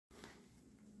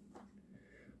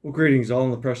Well, greetings all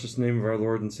in the precious name of our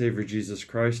Lord and Savior Jesus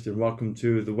Christ, and welcome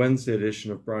to the Wednesday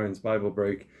edition of Brian's Bible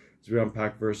Break as we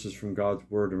unpack verses from God's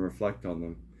Word and reflect on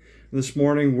them. This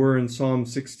morning we're in Psalm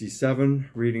 67,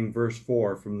 reading verse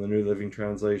 4 from the New Living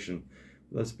Translation.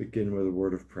 Let's begin with a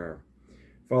word of prayer.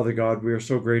 Father God, we are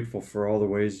so grateful for all the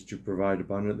ways that you provide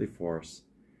abundantly for us.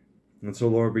 And so,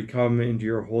 Lord, we come into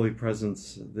your holy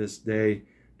presence this day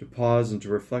to pause and to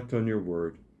reflect on your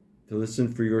word, to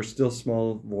listen for your still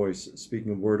small voice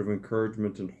speaking a word of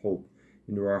encouragement and hope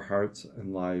into our hearts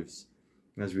and lives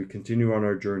as we continue on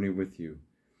our journey with you.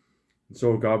 And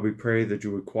so, God, we pray that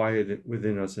you would quiet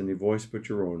within us any voice but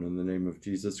your own, in the name of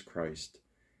Jesus Christ,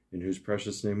 in whose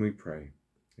precious name we pray.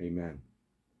 Amen.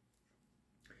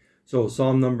 So,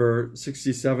 Psalm number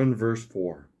 67, verse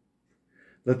 4.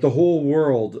 Let the whole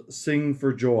world sing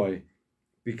for joy,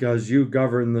 because you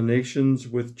govern the nations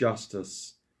with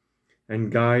justice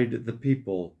and guide the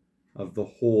people of the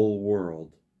whole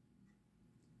world.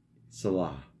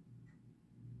 Selah.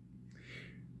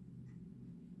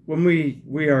 When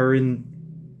we are in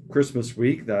Christmas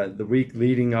week, the week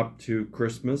leading up to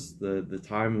Christmas, the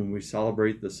time when we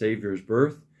celebrate the Savior's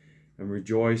birth and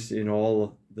rejoice in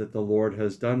all that the Lord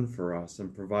has done for us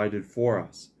and provided for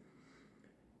us.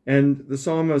 And the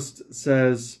psalmist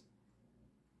says,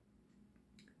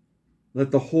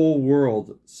 let the whole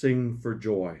world sing for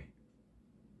joy.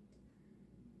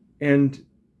 And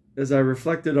as I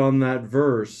reflected on that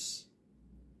verse,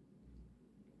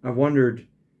 I wondered,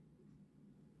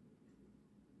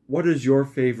 what is your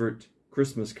favorite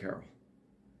Christmas carol?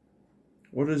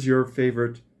 What is your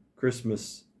favorite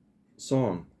Christmas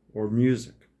song or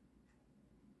music?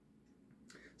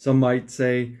 Some might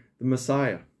say the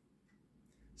Messiah.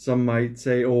 Some might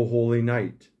say, O Holy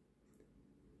Night,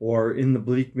 or In the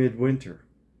Bleak Midwinter,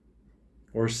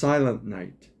 or Silent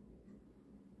Night,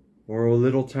 or O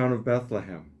Little Town of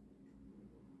Bethlehem.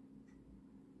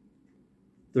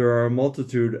 There are a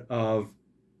multitude of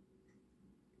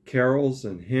carols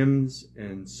and hymns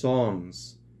and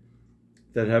songs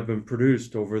that have been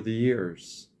produced over the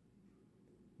years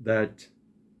that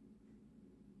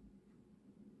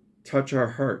touch our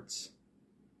hearts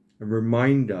and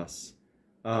remind us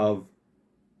of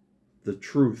the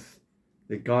truth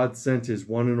that God sent his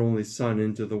one and only Son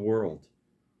into the world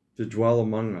to dwell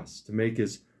among us, to make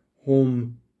his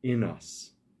home in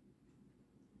us.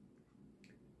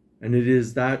 And it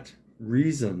is that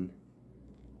reason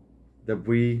that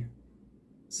we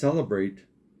celebrate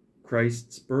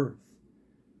Christ's birth,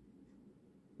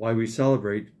 why we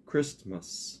celebrate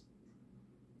Christmas,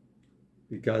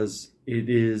 because it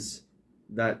is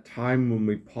that time when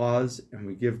we pause and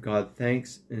we give God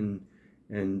thanks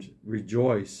and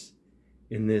rejoice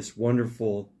in this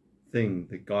wonderful thing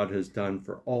that God has done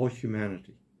for all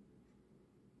humanity.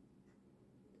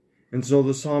 And so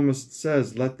the psalmist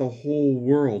says, let the whole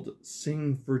world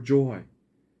sing for joy,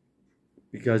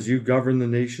 because you govern the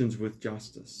nations with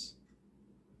justice.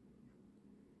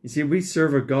 You see, we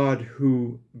serve a God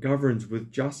who governs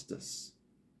with justice,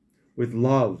 with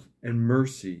love and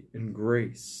mercy and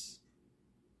grace.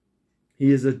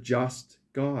 He is a just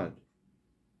God.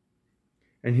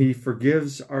 And he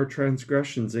forgives our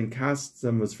transgressions and casts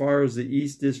them as far as the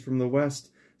east is from the west,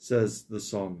 says the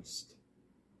psalmist.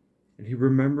 And he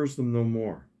remembers them no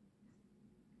more.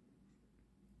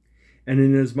 And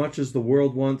inasmuch as the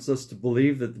world wants us to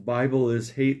believe that the Bible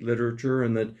is hate literature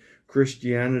and that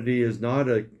Christianity is not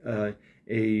a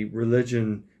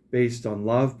religion based on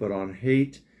love but on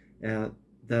hate,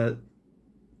 that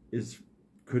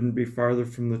couldn't be farther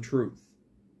from the truth.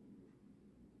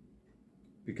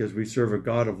 Because we serve a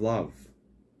God of love,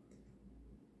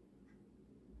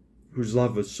 whose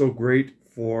love is so great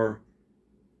for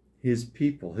his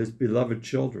people, his beloved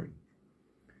children,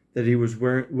 that he was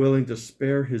willing to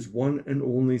spare his one and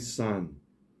only Son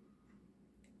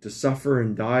to suffer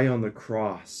and die on the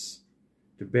cross,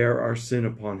 to bear our sin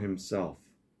upon himself,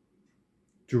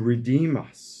 to redeem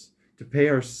us, to pay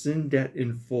our sin debt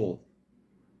in full,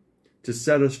 to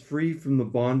set us free from the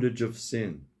bondage of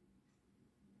sin.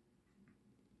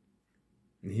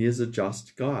 And he is a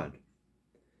just God.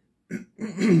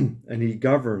 And he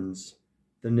governs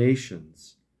the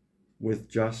nations with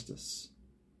justice.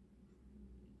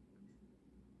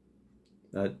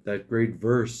 That great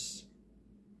verse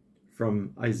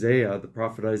from Isaiah, the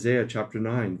prophet Isaiah, chapter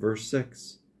 9, verse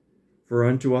 6. For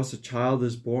unto us a child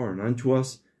is born, unto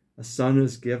us a son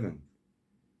is given.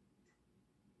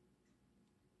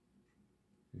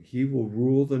 And he will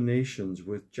rule the nations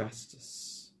with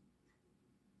justice.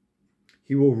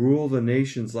 He will rule the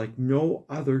nations like no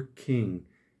other king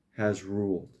has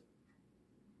ruled.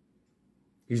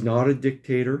 He's not a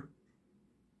dictator.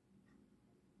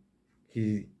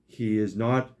 He He is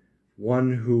not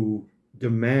one who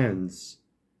demands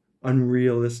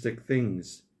unrealistic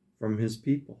things from his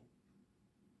people.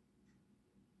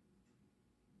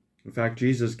 In fact,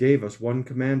 Jesus gave us one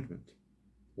commandment,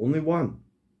 only one.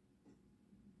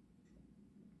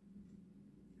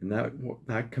 And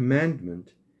that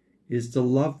commandment is to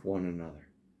love one another.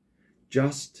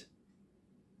 Just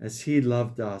as he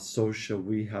loved us, so shall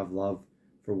we have love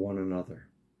for one another.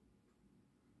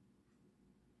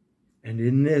 And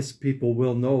in this, people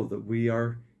will know that we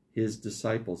are his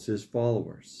disciples, his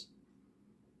followers.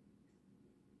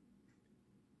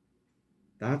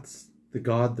 That's the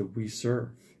God that we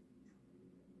serve.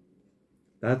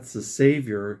 That's the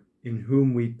Savior in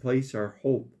whom we place our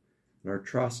hope and our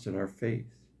trust and our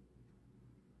faith.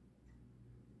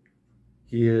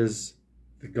 He is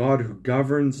the God who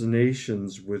governs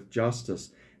nations with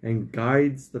justice and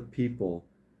guides the people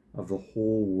of the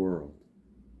whole world.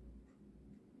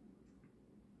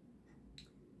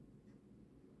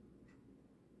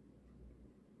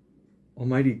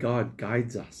 Almighty God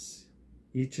guides us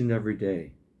each and every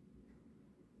day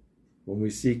when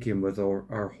we seek him with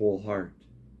our whole heart,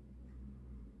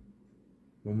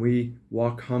 when we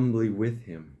walk humbly with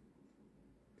him,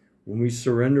 when we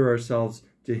surrender ourselves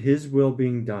to his will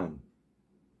being done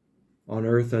on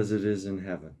earth as it is in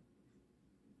heaven.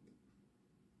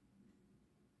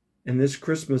 And this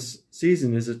Christmas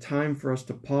season is a time for us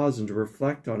to pause and to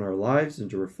reflect on our lives and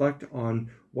to reflect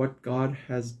on what God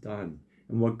has done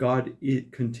and what God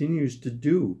continues to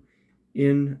do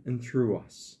in and through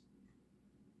us.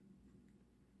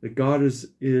 That God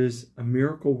is a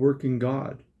miracle-working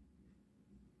God.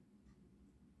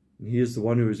 And he is the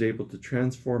one who is able to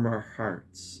transform our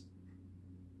hearts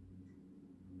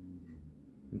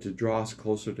and to draw us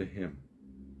closer to him.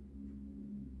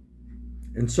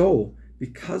 And so,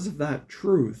 because of that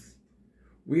truth,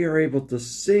 we are able to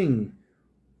sing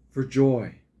for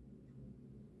joy,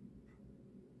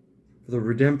 for the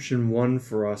redemption won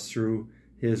for us through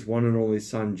his one and only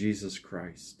Son, Jesus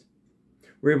Christ.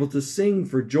 We're able to sing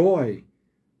for joy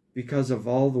because of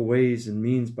all the ways and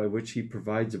means by which he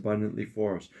provides abundantly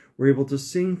for us. We're able to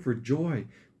sing for joy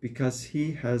because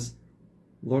he has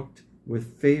looked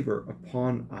with favor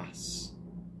upon us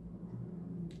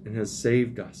and has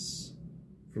saved us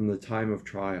from the time of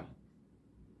trial.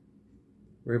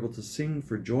 We're able to sing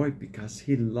for joy because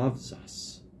he loves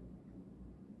us.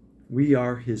 We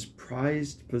are his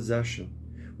prized possession.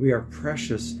 We are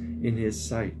precious in his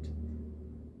sight.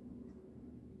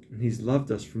 And he's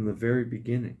loved us from the very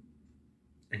beginning.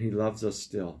 And he loves us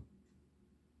still.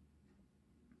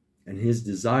 And his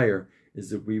desire is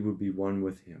that we would be one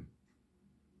with him.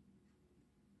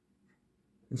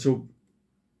 And so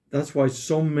that's why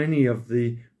so many of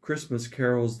the Christmas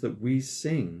carols that we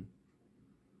sing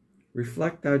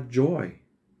reflect that joy.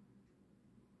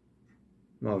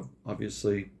 Now,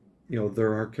 obviously,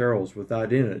 there are carols with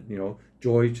that in it,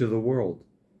 joy to the world.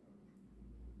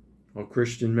 All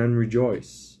Christian men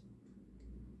rejoice.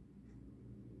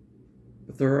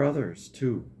 But there are others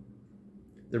too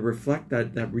that reflect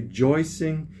that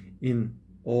rejoicing in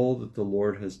all that the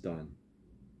Lord has done.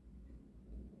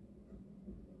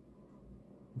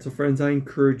 And so friends, I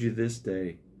encourage you this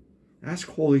day, ask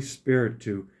Holy Spirit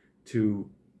to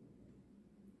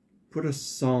put a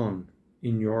song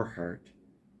in your heart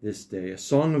this day, a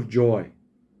song of joy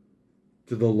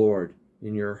to the Lord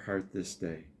in your heart this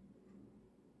day.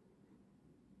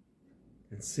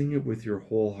 And sing it with your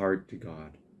whole heart to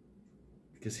God,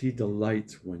 because he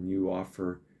delights when you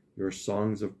offer your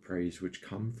songs of praise which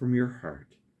come from your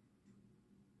heart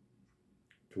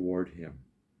toward him.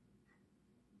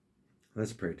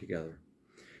 Let's pray together.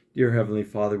 Dear Heavenly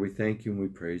Father, we thank you and we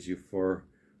praise you for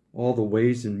all the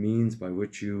ways and means by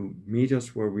which you meet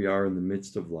us where we are in the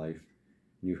midst of life.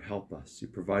 And you help us. You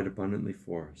provide abundantly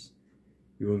for us.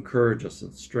 You encourage us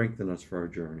and strengthen us for our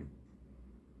journey.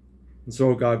 And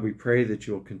so, God, we pray that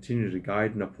you will continue to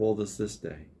guide and uphold us this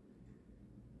day.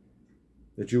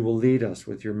 That you will lead us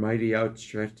with your mighty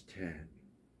outstretched hand.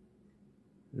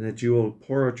 And that you will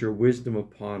pour out your wisdom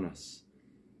upon us,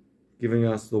 giving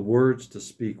us the words to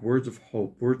speak, words of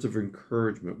hope, words of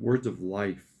encouragement, words of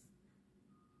life,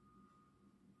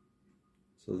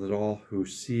 so that all who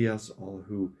see us, all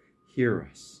who hear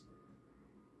us,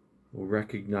 will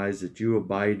recognize that you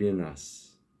abide in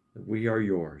us, that we are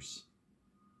yours,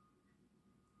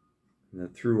 and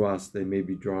that through us they may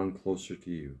be drawn closer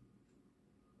to you.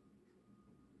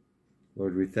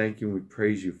 Lord, we thank you and we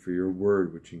praise you for your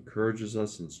word, which encourages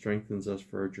us and strengthens us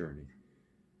for our journey.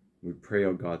 We pray,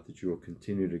 O God, that you will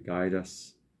continue to guide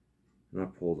us and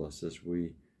uphold us as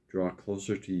we draw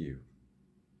closer to you.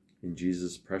 In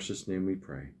Jesus' precious name we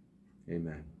pray.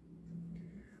 Amen.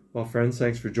 Well, friends,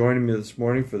 thanks for joining me this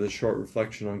morning for this short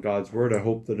reflection on God's Word. I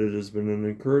hope that it has been an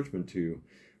encouragement to you.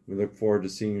 We look forward to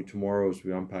seeing you tomorrow as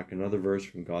we unpack another verse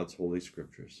from God's Holy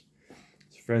Scriptures.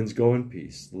 So, friends, go in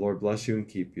peace. The Lord bless you and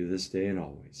keep you this day and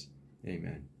always.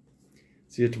 Amen.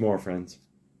 See you tomorrow, friends.